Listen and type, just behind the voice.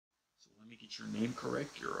get your name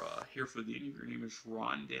correct. You're here for the interview. Your name is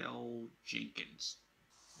Rondell Jenkins.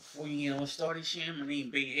 Before you get on started, Shane, my name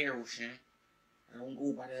Big Harrell, Shane. I don't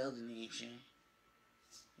go by the other name, Shane.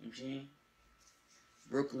 You know what I'm saying?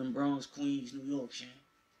 Brooklyn, Bronx, Queens, New York, Shane.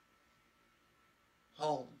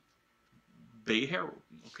 Harlem. Bay Harrell.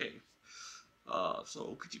 Okay.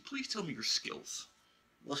 So could you please tell me your skills?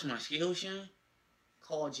 What's my skill, Shane?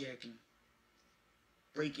 Carjacking.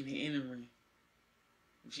 Breaking and entering.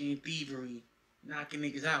 I'm saying thievery. Knocking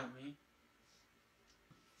niggas out, man.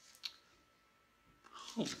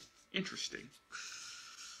 Oh, interesting.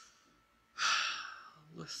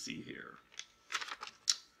 Let's see here.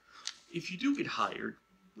 If you do get hired,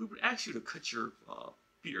 we would ask you to cut your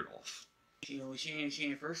beard off. You know,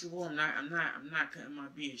 Shane, first of all, I'm not cutting my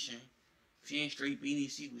beard, Shane. Shane, straight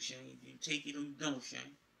beanie sequel, Shane. You take it or you don't, Shane.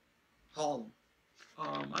 Harlem.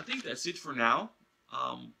 I think that's it for now.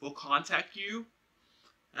 We'll contact you,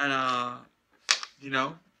 and you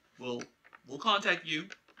know, we'll contact you,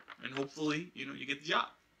 and hopefully, you know, you get the job.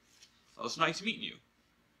 So it's nice meeting you.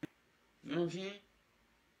 You know what I'm saying?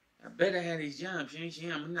 I better have this job, Shane.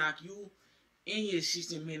 Shane, I'm gonna knock you and your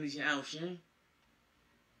assistant manager out, Shane.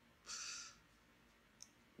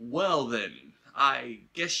 Well then, I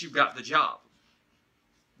guess you got the job.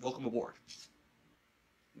 Welcome aboard.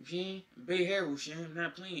 You know what I'm saying? Bay Harrell, Shane. I'm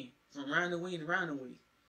not playing. From round the way to round the way.